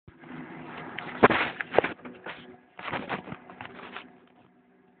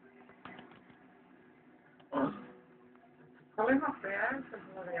Problema real, se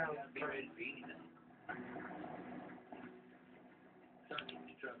puede hablar.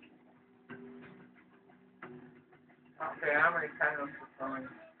 Okay, americanos son.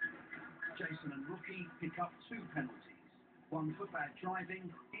 Jason and Rookie pick up 2 penalties. One for bad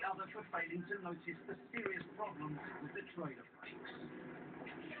driving, the other for failing to notice the serious problems with the trailer brakes.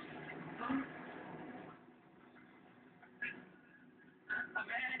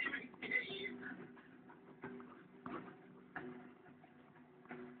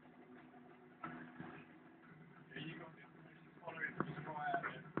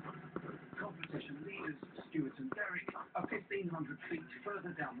 Competition leaders, Stewart and Derek, are 1,500 feet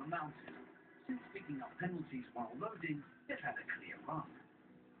further down the mountain. Since picking up penalties while loading, they've had a clear run.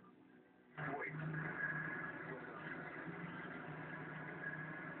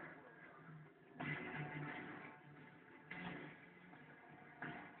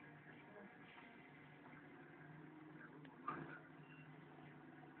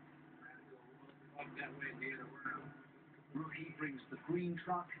 Rookie brings the green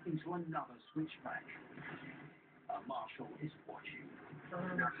truck into another switchback. A marshal is watching.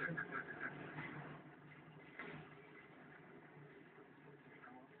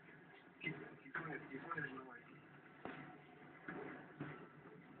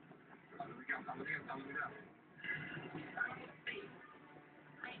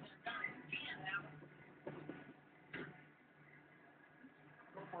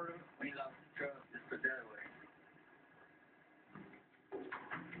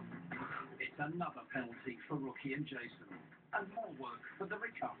 It's another penalty for Rookie and Jason, and more work for the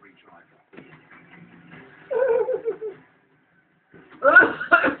recovery driver.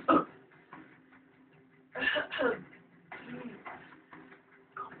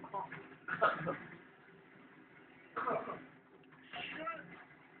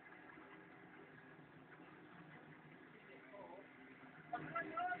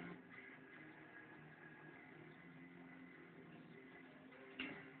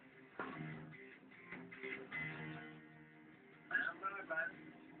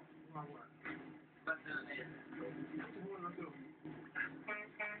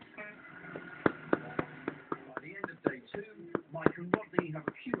 By the end of day 2, Mike and Rodney have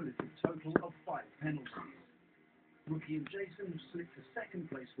a cumulative total of 5 penalties. Rookie and Jason slip to second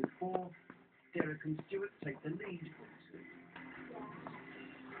place with 4. Derek and Stewart take the lead with 2.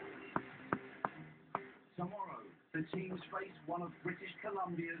 Tomorrow, the teams face one of British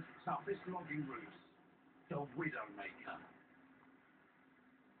Columbia's toughest logging routes, the Widowmaker.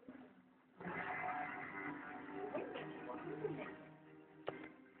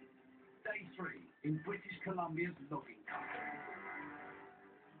 Day 3 in British Columbia's logging country.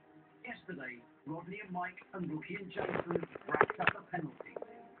 Yesterday, Rodney and Mike and Rookie and Jason racked up the penalties.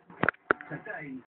 Today,